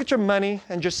have to look at your money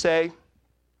and just say,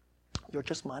 you're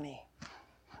just money.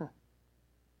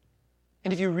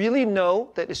 And if you really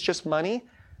know that it's just money,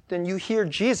 then you hear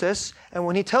Jesus, and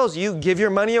when he tells you, give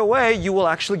your money away, you will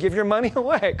actually give your money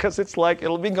away, because it's like,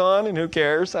 it'll be gone, and who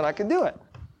cares, and I can do it.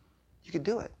 You can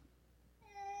do it.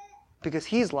 Because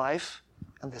he's life,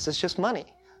 and this is just money.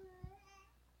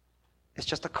 It's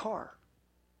just a car.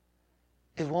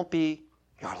 It won't be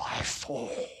your life.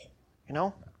 Oh, you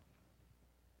know?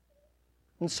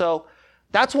 And so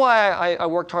that's why I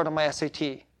worked hard on my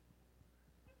SAT.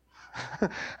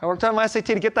 I worked on my SAT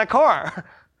to get that car.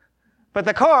 But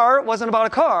the car wasn't about a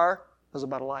car, it was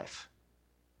about a life.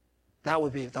 That'll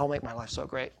make my life so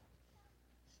great.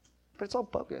 But it's all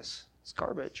bogus. It's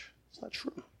garbage. It's not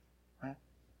true. Right?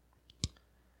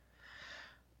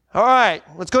 All right,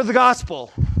 let's go to the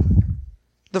gospel.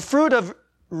 The fruit of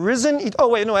risen... Oh,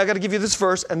 wait, no, I got to give you this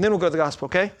verse, and then we'll go to the gospel,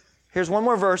 okay? Here's one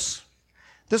more verse.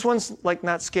 This one's like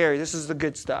not scary. This is the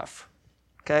good stuff.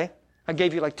 Okay? I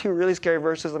gave you like 2 really scary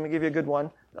verses. Let me give you a good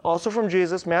one. Also from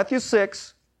Jesus, Matthew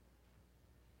 6,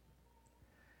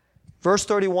 verse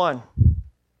 31.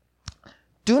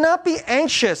 Do not be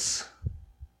anxious,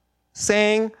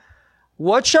 saying,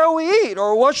 what shall we eat?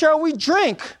 Or what shall we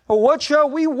drink? Or what shall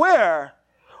we wear?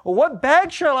 Or what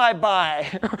bag shall I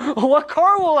buy? Or what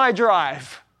car will I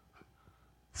drive?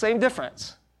 Same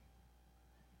difference.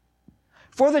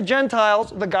 For the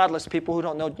Gentiles, the godless people who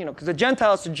don't know, because the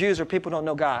Gentiles to Jews are people who don't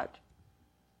know God.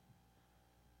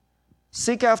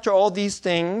 Seek after all these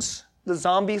things. The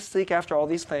zombies seek after all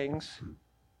these things.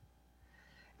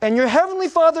 And your heavenly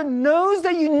Father knows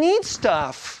that you need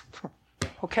stuff.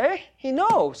 Okay? He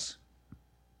knows.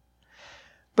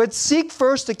 But seek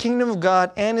first the kingdom of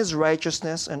God and his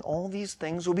righteousness, and all these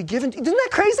things will be given to you. Isn't that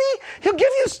crazy? He'll give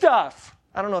you stuff.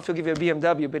 I don't know if he'll give you a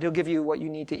BMW, but he'll give you what you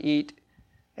need to eat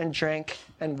and drink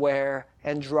and wear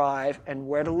and drive and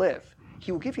where to live.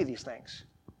 He will give you these things.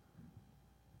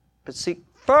 But seek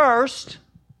first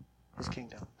his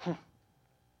kingdom.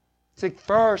 Seek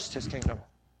first his kingdom.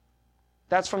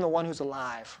 That's from the one who's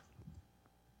alive.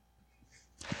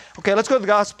 Okay, let's go to the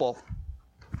gospel.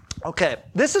 Okay,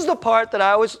 this is the part that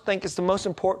I always think is the most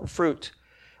important fruit.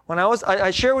 When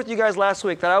I shared with you guys last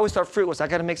week that I always thought fruit was, I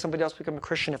got to make somebody else become a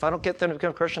Christian. If I don't get them to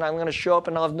become a Christian, I'm going to show up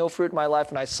and I'll have no fruit in my life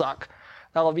and I suck.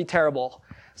 That'll be terrible.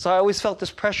 So I always felt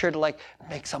this pressure to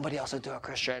make somebody else into a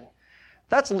Christian.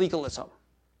 That's legalism.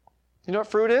 You know what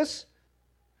fruit is?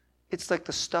 It's like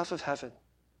the stuff of heaven.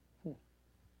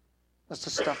 That's the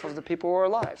stuff of the people who are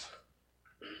alive.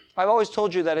 I've always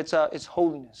told you that it's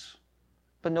holiness.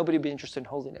 But nobody would be interested in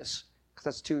holiness because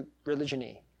that's too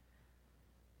religion-y.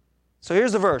 So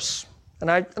here's the verse.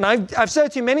 And I've said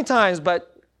it to you many times,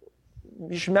 but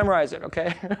you should memorize it,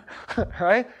 okay? All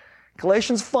right?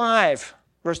 Galatians 5,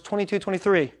 verse 22,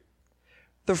 23.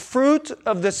 The fruit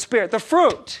of the Spirit, the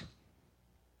fruit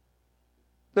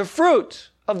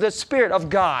of the Spirit of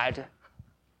God.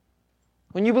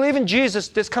 When you believe in Jesus,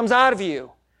 this comes out of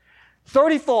you.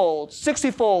 30-fold,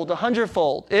 60-fold,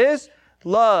 100-fold is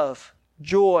love,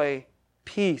 joy,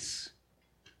 peace,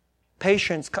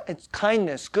 patience,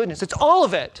 kindness, goodness. It's all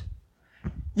of it.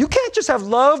 You can't just have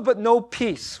love but no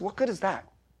peace. What good is that?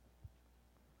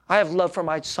 I have love for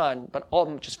my son, but all of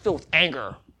them just filled with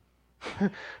anger.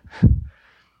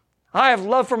 I have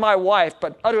love for my wife,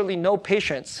 but utterly no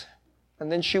patience.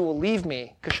 And then she will leave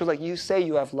me because she'll you say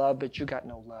you have love, but you got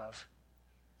no love.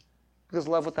 Because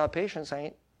love without patience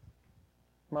ain't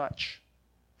much,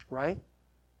 right?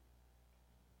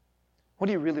 What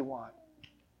do you really want?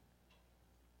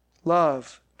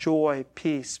 Love, joy,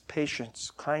 peace,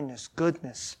 patience, kindness,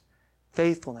 goodness,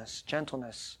 faithfulness,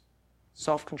 gentleness,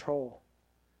 self-control.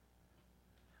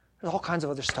 There's all kinds of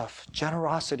other stuff.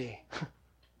 Generosity,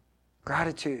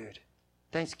 gratitude,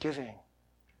 thanksgiving.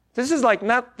 This is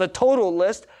not the total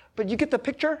list, but you get the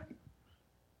picture?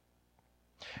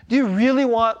 Do you really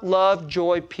want love,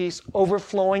 joy, peace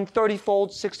overflowing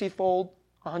 30-fold, 60-fold,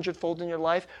 100-fold in your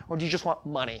life? Or do you just want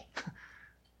money?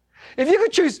 If you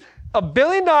could choose $1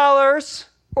 billion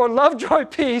or love, joy,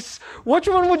 peace, which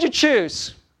one would you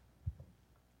choose?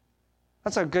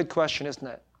 That's a good question, isn't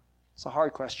it? It's a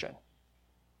hard question.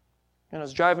 I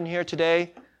was driving here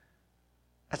today,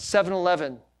 at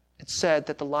 7-Eleven, it said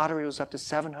that the lottery was up to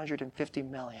 $750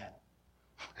 million.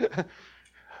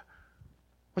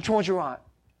 Which one would you want?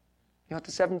 You want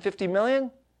the $750 million?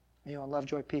 Or you want love,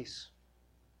 joy, peace?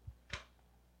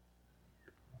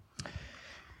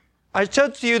 I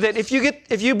said to you that if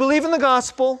you believe in the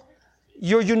gospel,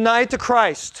 you're united to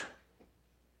Christ.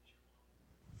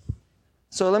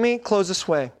 So let me close this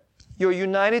way. You're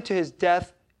united to his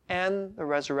death and the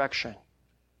resurrection.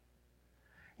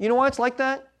 You know why it's like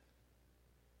that?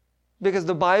 Because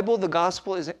the Bible, the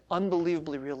gospel, is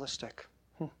unbelievably realistic.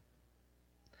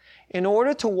 In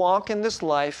order to walk in this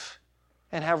life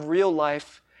and have real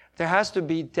life, there has to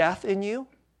be death in you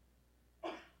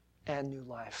and new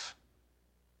life.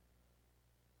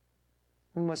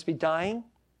 We must be dying,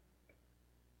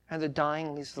 and the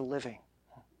dying leads to the living.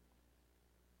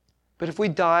 But if we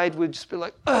died, we'd just be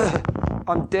like, ugh,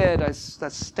 I'm dead. That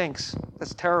stinks.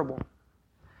 That's terrible.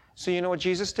 So you know what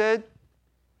Jesus did?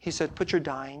 He said, put your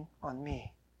dying on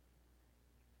me.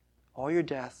 All your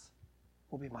death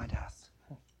will be my death.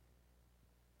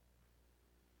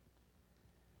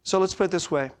 So let's put it this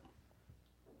way.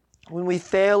 When we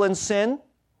fail in sin,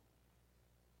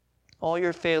 all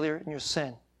your failure and your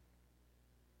sin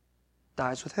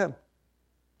dies with him.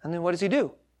 And then what does he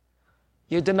do?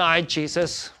 You denied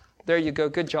Jesus. There you go.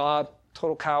 Good job.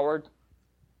 Total coward.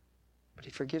 But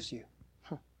he forgives you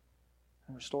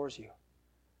and restores you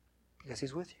because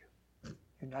he's with you.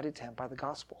 United to him by the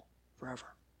gospel forever.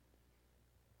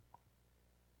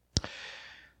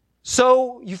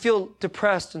 So you feel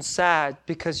depressed and sad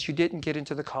because you didn't get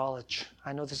into the college.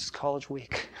 I know this is college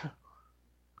week.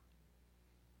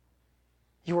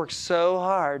 You worked so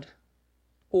hard,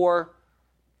 or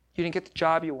you didn't get the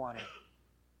job you wanted.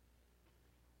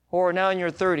 Or now in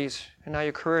your 30s, and now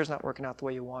your career is not working out the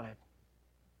way you wanted.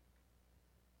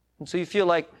 And so you feel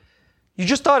like you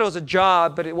just thought it was a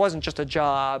job, but it wasn't just a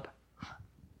job.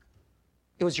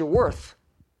 It was your worth.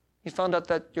 You found out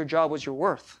that your job was your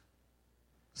worth.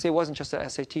 See, it wasn't just an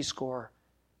SAT score.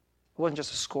 It wasn't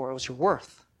just a score. It was your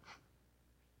worth.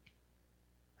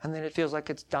 And then it feels like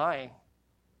it's dying.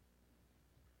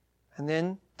 And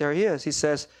then there he is. He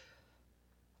says,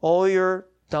 all your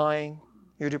dying,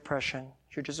 your depression,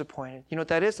 you're disappointed. You know what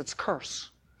that is? It's a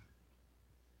curse.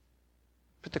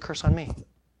 Put the curse on me,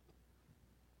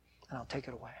 and I'll take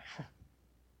it away.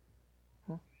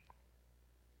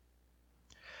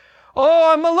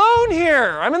 Oh, I'm alone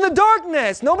here. I'm in the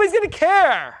darkness. Nobody's going to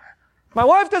care. My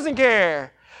wife doesn't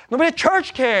care. Nobody at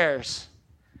church cares.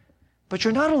 But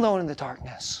you're not alone in the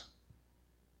darkness.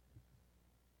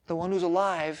 The one who's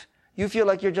alive, you feel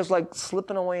like you're just like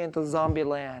slipping away into zombie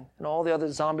land, and all the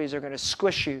other zombies are going to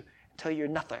squish you until you're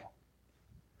nothing.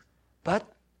 But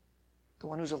the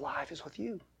one who's alive is with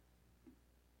you.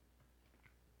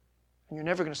 And you're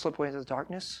never going to slip away into the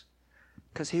darkness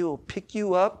because he will pick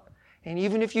you up. And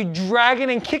even if you drag it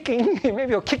and kicking, maybe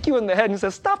he'll kick you in the head and say,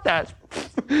 stop that.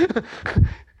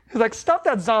 He's like, stop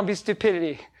that zombie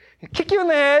stupidity. He'll kick you in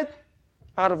the head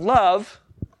out of love.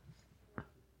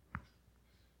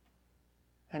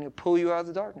 And he'll pull you out of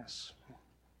the darkness.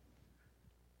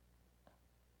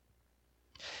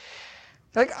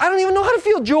 Like, I don't even know how to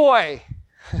feel joy.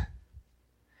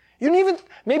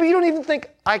 Maybe you don't even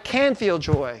think I can feel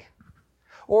joy.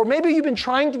 Or maybe you've been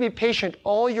trying to be patient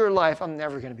all your life. I'm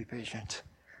never going to be patient.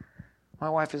 My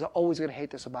wife is always going to hate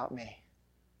this about me.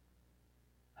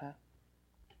 Huh?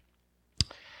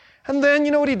 And then,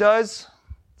 you know what he does?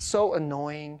 So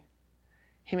annoying.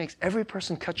 He makes every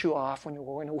person cut you off when you're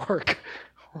going to work.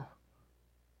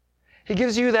 He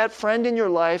gives you that friend in your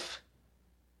life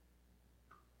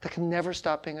that can never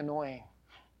stop being annoying.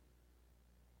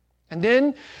 And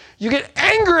then you get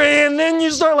angry, and then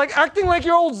you start like acting like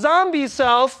your old zombie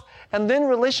self, and then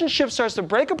relationship starts to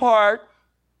break apart.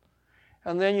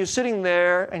 And then you're sitting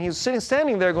there, and he's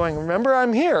standing there going, remember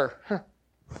I'm here.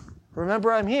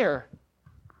 Remember I'm here.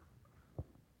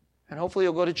 And hopefully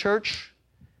you'll go to church,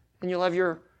 and you'll have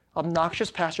your obnoxious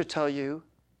pastor tell you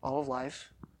all of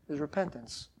life is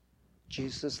repentance.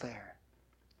 Jesus is there.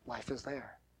 Life is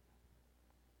there.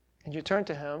 And you turn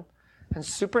to him, and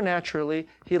supernaturally,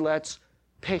 he lets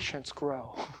patience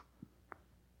grow.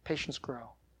 Patience grow.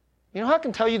 You know how I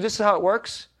can tell you this is how it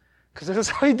works? Because this is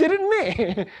how he did it in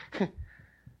me.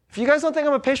 If you guys don't think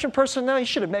I'm a patient person now, you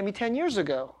should have met me 10 years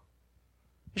ago.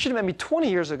 You should have met me 20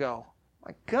 years ago.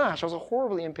 My gosh, I was a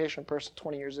horribly impatient person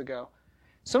 20 years ago.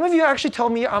 Some of you actually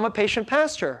told me I'm a patient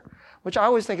pastor, which I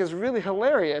always think is really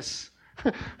hilarious.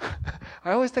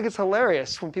 I always think it's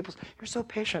hilarious when people say, you're so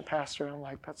patient, pastor. I'm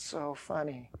like, that's so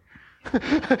funny.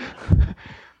 I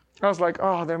was like,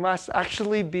 oh, there must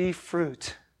actually be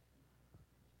fruit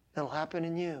that'll happen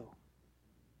in you.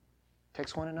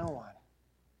 Takes one to know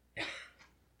one.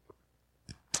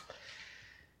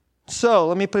 So,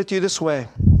 let me put it to you this way.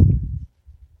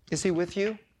 Is he with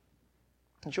you?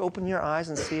 Did you open your eyes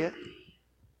and see it?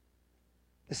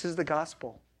 This is the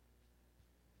gospel.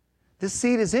 This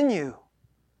seed is in you.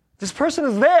 This person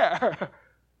is there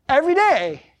every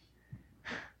day.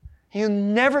 He's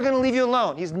never going to leave you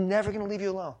alone. He's never going to leave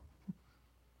you alone.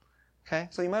 Okay?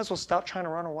 So you might as well stop trying to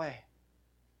run away.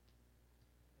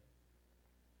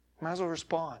 You might as well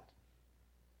respond.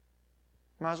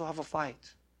 You might as well have a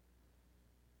fight.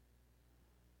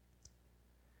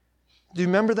 Do you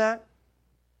remember that?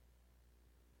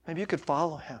 Maybe you could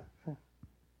follow him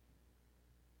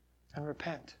and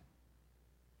repent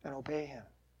and obey him.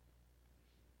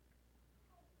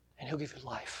 And he'll give you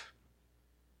life,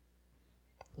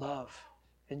 love,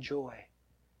 and joy.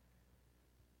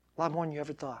 A lot more than you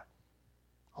ever thought.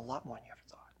 A lot more than you ever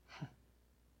thought.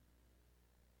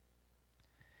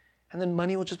 And then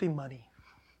money will just be money.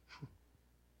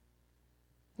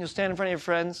 You'll stand in front of your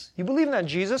friends. You believe in that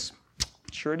Jesus?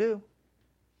 Sure do.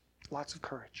 Lots of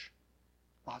courage.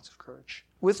 Lots of courage.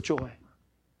 With joy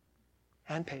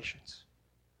and patience.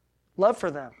 Love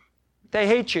for them. They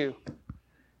hate you.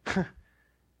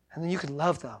 And then you can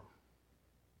love them.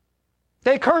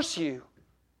 They curse you.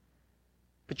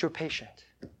 But you're patient.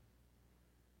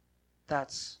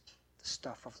 That's the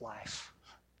stuff of life.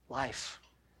 Life.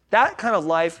 That kind of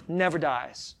life never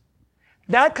dies.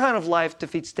 That kind of life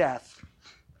defeats death.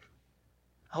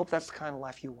 I hope that's the kind of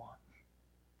life you want.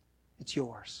 It's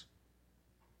yours.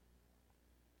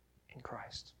 In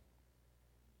Christ.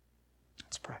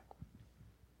 Let's pray.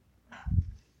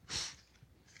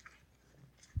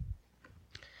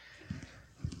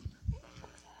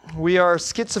 We are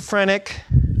schizophrenic,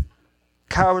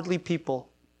 cowardly people.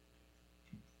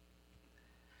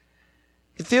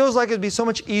 It feels like it'd be so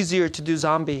much easier to do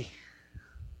zombie.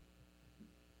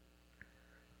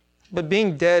 But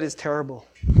being dead is terrible.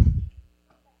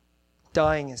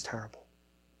 Dying is terrible.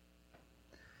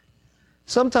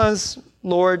 Sometimes,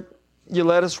 Lord, you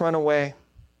let us run away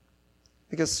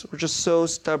because we're just so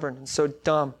stubborn and so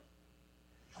dumb.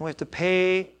 And we have to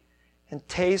pay and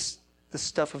taste the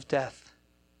stuff of death.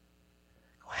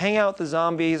 Hang out with the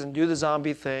zombies and do the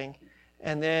zombie thing,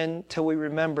 and then till we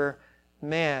remember,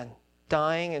 man,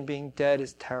 dying and being dead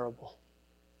is terrible.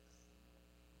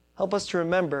 Help us to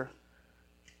remember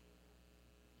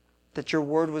that your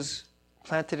word was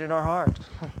planted in our heart.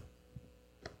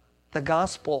 The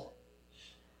gospel,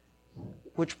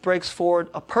 which breaks forward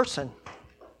a person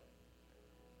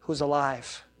who's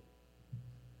alive.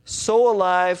 So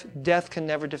alive, death can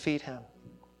never defeat him.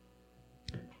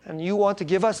 And you want to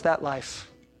give us that life.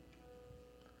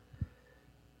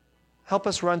 Help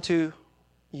us run to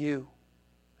you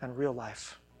and real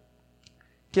life.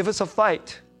 Give us a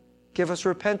fight. Give us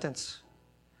repentance.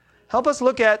 Help us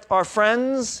look at our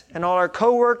friends and all our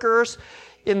co-workers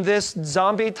in this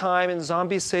zombie time in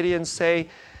Zombie City and say,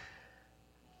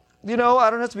 you know, I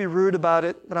don't have to be rude about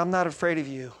it, but I'm not afraid of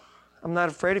you. I'm not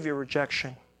afraid of your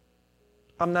rejection.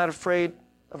 I'm not afraid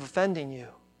of offending you.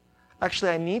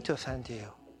 Actually, I need to offend you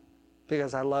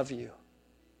because I love you.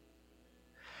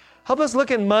 Help us look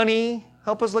at money.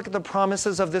 Help us look at the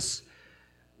promises of this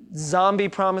zombie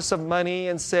promise of money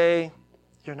and say,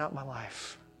 you're not my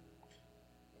life.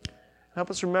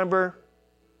 Help us remember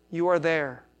you are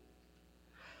there.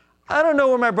 I don't know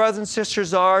where my brothers and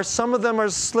sisters are. Some of them are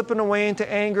slipping away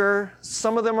into anger.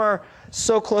 Some of them are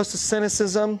so close to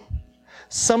cynicism.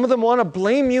 Some of them want to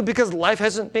blame you because life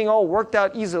hasn't been all worked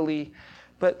out easily.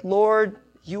 But Lord,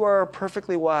 you are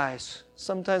perfectly wise.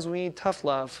 Sometimes we need tough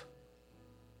love.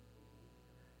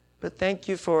 But thank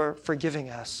you for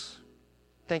forgiving us.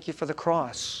 Thank you for the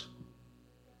cross.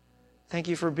 Thank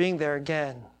you for being there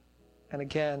again and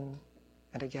again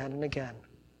and again and again.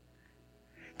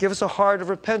 Give us a heart of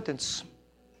repentance.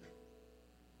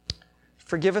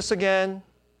 Forgive us again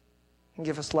and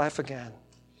give us life again.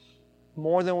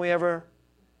 More than we ever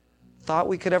thought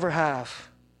we could ever have.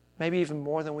 Maybe even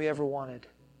more than we ever wanted.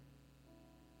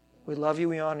 We love you,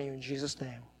 we honor you in Jesus'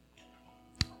 name.